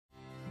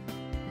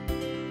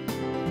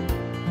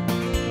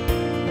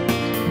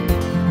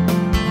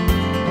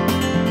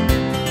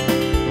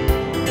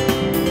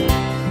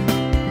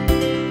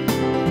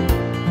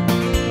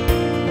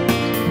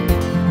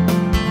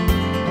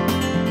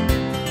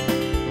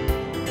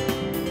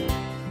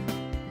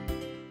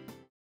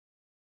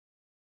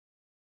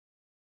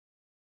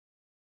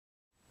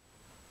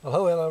Well,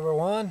 hello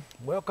everyone.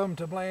 Welcome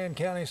to Bland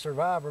County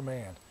Survivor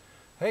Man.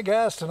 Hey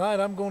guys,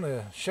 tonight I'm going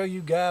to show you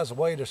guys a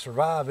way to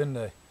survive in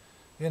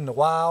the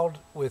wild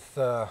with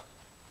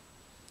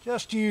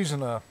just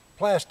using a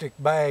plastic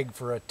bag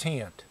for a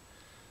tent.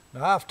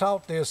 Now I've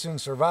taught this in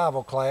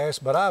survival class,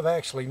 but I've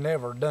actually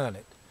never done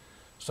it.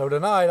 So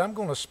tonight I'm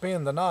going to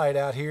spend the night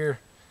out here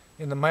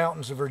in the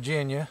mountains of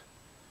Virginia.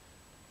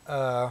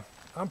 I'm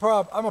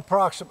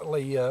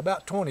approximately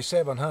about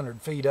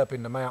 2,700 feet up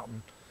in the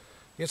mountain.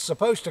 It's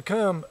supposed to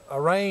come a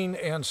rain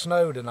and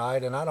snow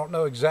tonight, and I don't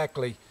know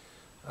exactly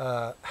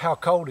how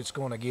cold it's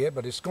going to get,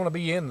 but it's going to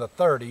be in the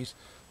 30s.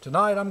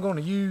 Tonight I'm going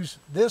to use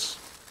this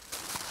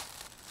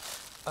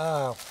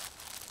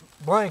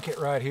blanket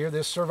right here,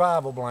 this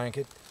survival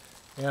blanket,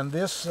 and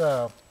this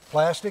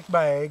plastic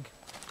bag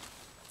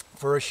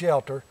for a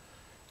shelter,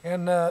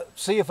 and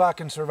see if I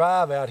can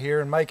survive out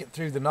here and make it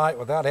through the night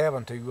without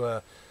having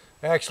to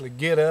actually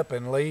get up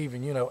and leave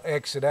and,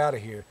 exit out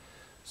of here.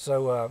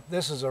 So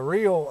this is a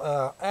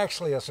real,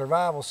 actually a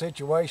survival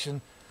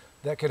situation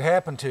that could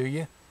happen to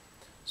you.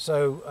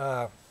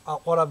 So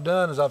what I've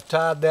done is I've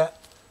tied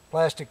that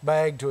plastic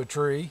bag to a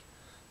tree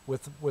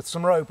with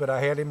some rope that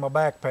I had in my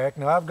backpack.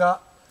 Now I've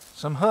got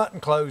some hunting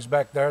clothes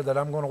back there that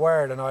I'm going to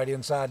wear tonight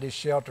inside this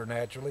shelter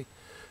naturally,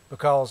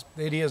 because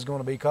it is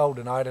going to be cold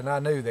tonight, and I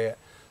knew that.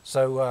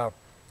 So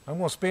I'm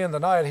going to spend the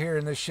night here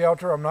in this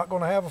shelter. I'm not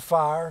going to have a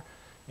fire,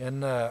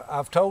 and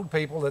I've told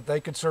people that they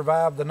could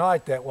survive the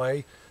night that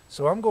way.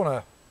 So I'm going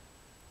to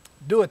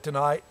do it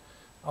tonight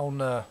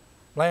on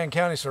Bland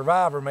County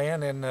Survivor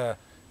Man, and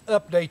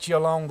update you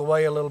along the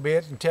way a little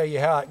bit and tell you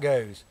how it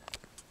goes.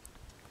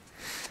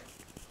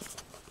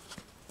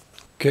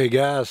 Okay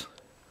guys,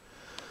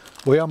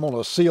 the way I'm going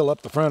to seal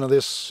up the front of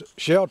this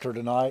shelter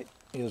tonight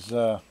is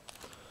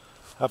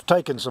I've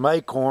taken some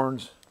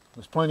acorns.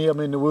 There's plenty of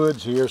them in the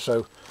woods here,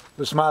 so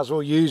just might as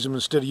well use them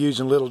instead of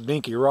using little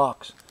dinky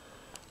rocks.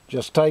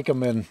 Just take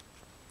them and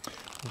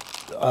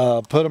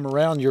put them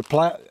around your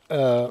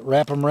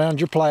wrap them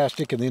around your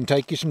plastic, and then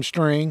take you some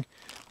string,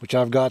 which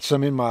I've got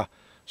some in my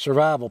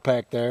survival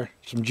pack there,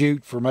 some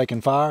jute for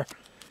making fire,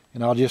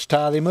 and I'll just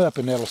tie them up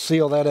and that'll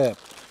seal that up.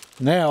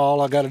 Now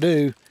all I got to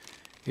do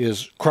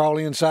is crawl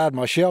inside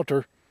my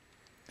shelter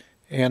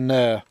and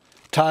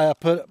tie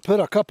up, put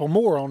a couple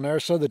more on there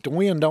so that the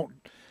wind don't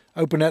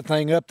open that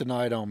thing up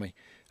tonight on me.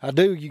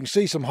 You can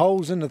see some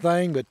holes in the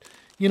thing, but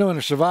in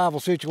a survival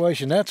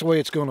situation, that's the way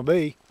it's going to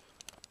be.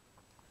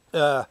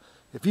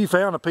 If you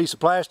found a piece of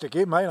plastic,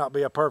 it may not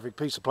be a perfect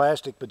piece of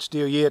plastic, but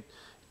still yet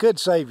it could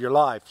save your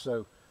life.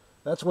 So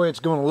that's the way it's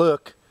going to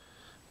look.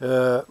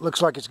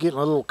 Looks like it's getting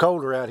a little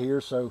colder out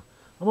here, so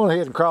I'm going to go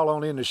ahead and crawl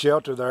on in the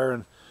shelter there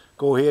and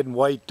go ahead and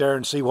wait there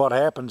and see what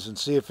happens, and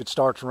see if it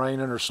starts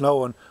raining or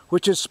snowing,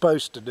 which it's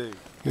supposed to do.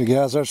 Okay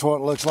guys, that's what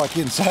it looks like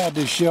inside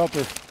this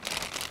shelter.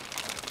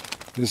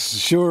 This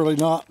is surely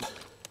not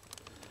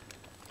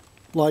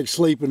like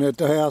sleeping at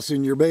the house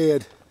in your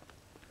bed.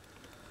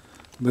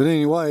 But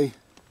anyway,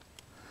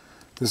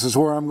 this is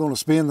where I'm going to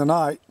spend the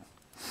night,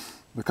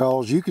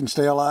 because you can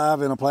stay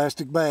alive in a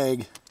plastic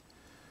bag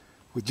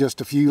with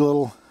just a few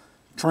little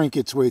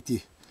trinkets with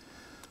you.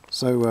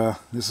 So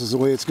this is the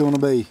way it's going to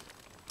be.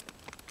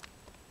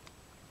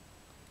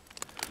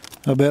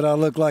 I bet I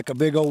look like a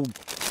big old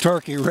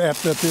turkey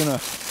wrapped up in a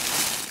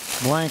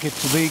blanket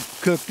to be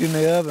cooked in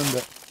the oven,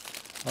 but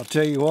I'll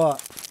tell you what,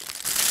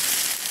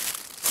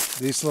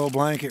 this little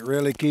blanket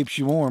really keeps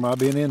you warm. I've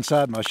been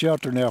inside my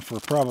shelter now for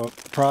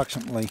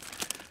approximately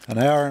an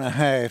hour and a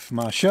half.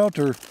 My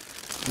shelter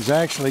is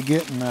actually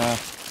getting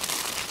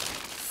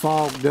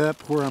fogged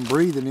up where I'm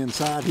breathing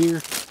inside here.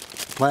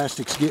 The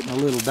plastic's getting a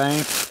little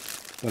damp,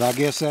 but I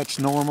guess that's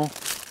normal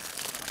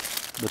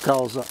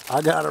because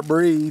I gotta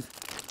breathe.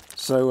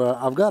 So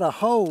I've got a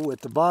hole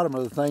at the bottom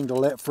of the thing to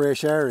let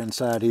fresh air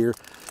inside here,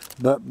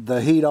 but the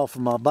heat off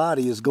of my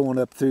body is going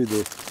up through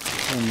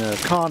and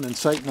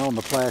condensating on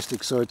the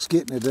plastic, so it's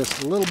getting it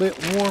just a little bit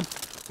warm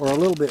or a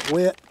little bit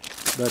wet,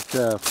 but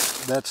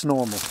that's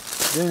normal.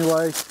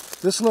 Anyway,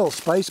 this little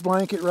space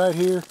blanket right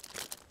here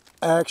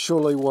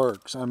actually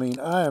works. I mean,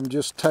 I am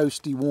just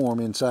toasty warm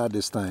inside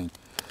this thing.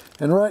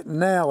 And right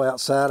now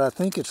outside, I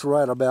think it's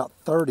right about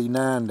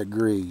 39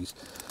 degrees.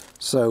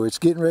 So it's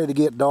getting ready to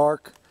get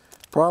dark.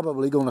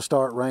 Probably going to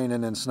start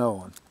raining and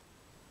snowing.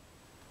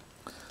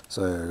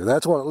 So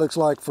that's what it looks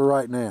like for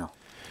right now.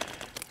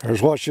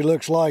 There's what she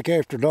looks like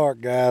after dark,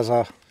 guys.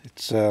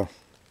 It's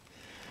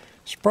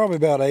probably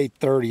about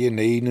 8:30 in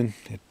the evening.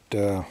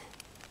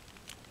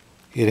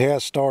 It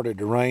has started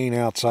to rain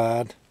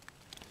outside,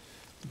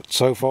 but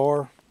so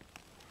far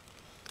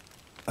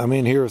I'm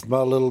in here with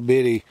my little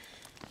bitty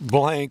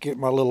blanket,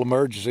 my little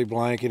emergency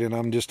blanket, and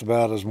I'm just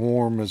about as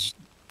warm as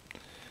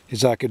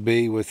I could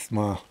be with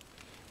my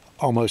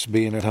almost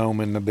being at home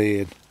in the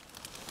bed.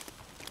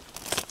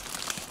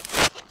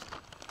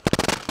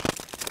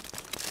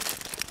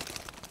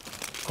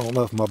 I don't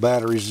know if my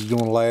batteries is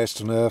going to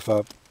last enough.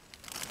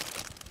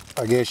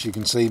 I guess you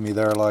can see me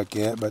there like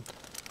that, but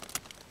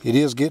it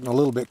is getting a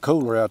little bit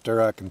cooler out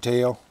there, I can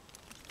tell.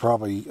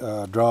 Probably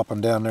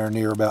dropping down there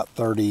near about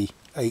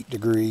 38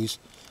 degrees.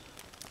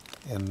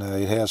 and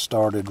it has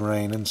started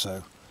raining,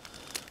 so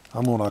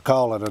I'm going to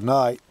call it a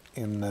night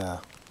and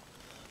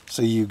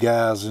see you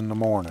guys in the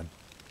morning.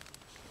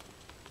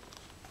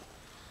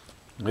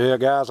 Yeah,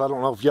 guys, I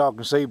don't know if y'all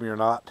can see me or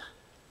not.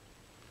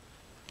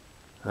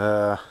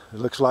 It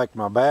looks like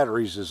my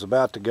batteries is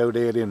about to go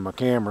dead in my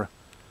camera.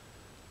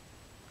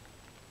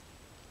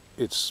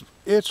 It's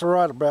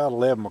right about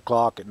 11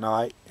 o'clock at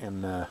night,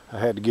 and I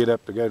had to get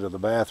up to go to the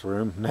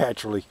bathroom.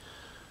 Naturally,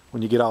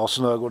 when you get all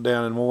snuggled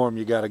down and warm,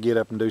 you got to get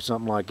up and do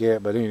something like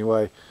that. But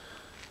anyway,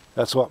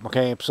 that's what my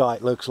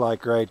campsite looks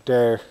like right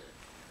there.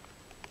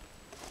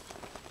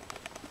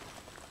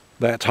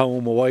 That's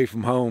home away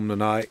from home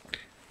tonight.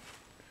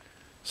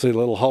 See the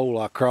little hole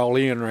I crawl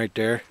in right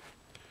there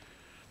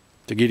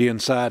to get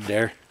inside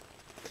there.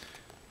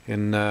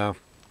 And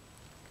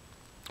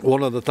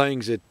one of the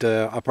things that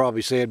I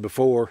probably said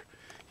before,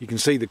 you can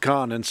see the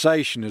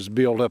condensation is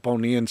built up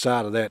on the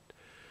inside of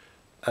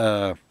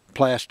that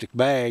plastic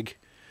bag.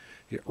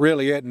 It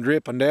really isn't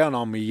dripping down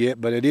on me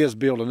yet, but it is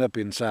building up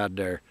inside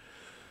there.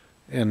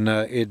 And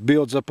it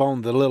builds up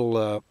on the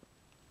little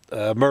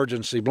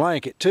emergency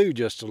blanket too,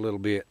 just a little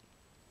bit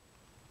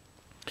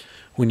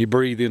when you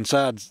breathe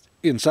inside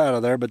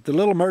of there. But the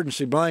little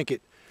emergency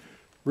blanket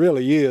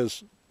really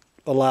is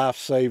a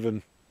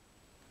life-saving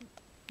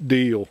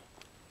deal.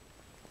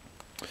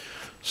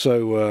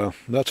 So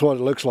that's what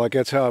it looks like.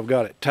 That's how I've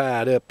got it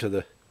tied up to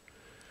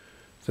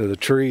the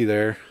tree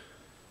there.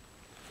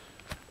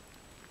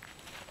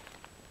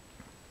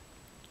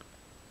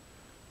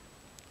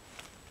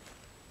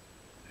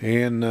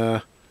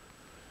 And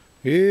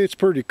it's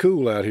pretty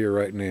cool out here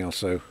right now,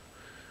 so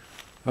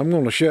I'm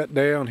going to shut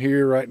down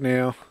here right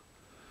now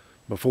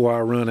before I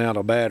run out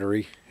of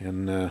battery,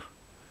 and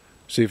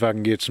see if I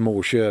can get some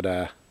more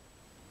shut-eye.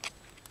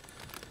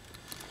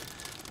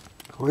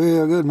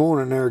 Well, good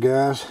morning there,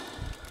 guys.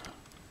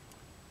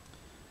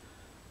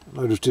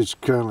 I noticed it's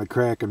currently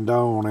cracking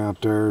dawn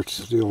out there. It's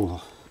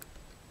still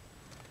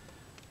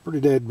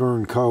pretty dead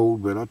burn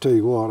cold, but I tell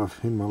you what,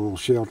 in my little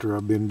shelter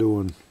I've been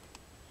doing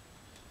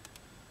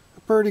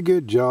a pretty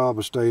good job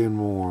of staying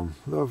warm.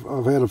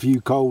 I've had a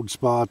few cold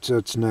spots,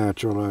 that's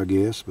natural, I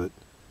guess, but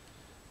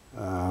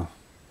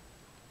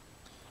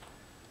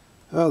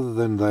other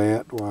than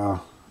that,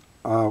 well,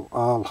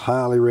 I'll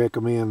highly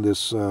recommend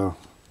this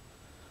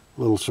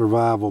little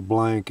survival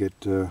blanket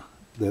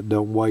that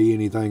don't weigh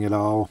anything at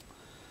all.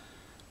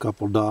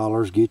 Couple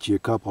dollars, get you a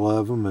couple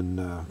of them,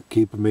 and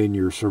keep them in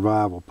your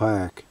survival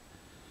pack.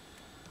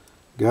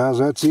 Guys,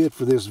 that's it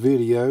for this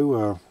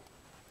video.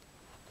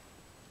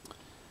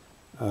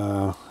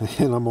 And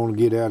I'm going to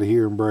get out of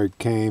here and break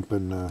camp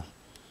and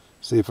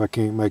see if I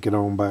can't make it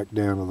on back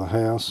down to the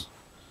house.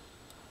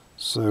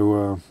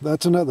 So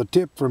that's another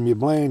tip from your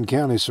Bland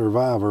County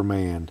Survivor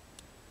Man.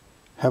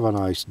 Have a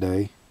nice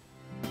day.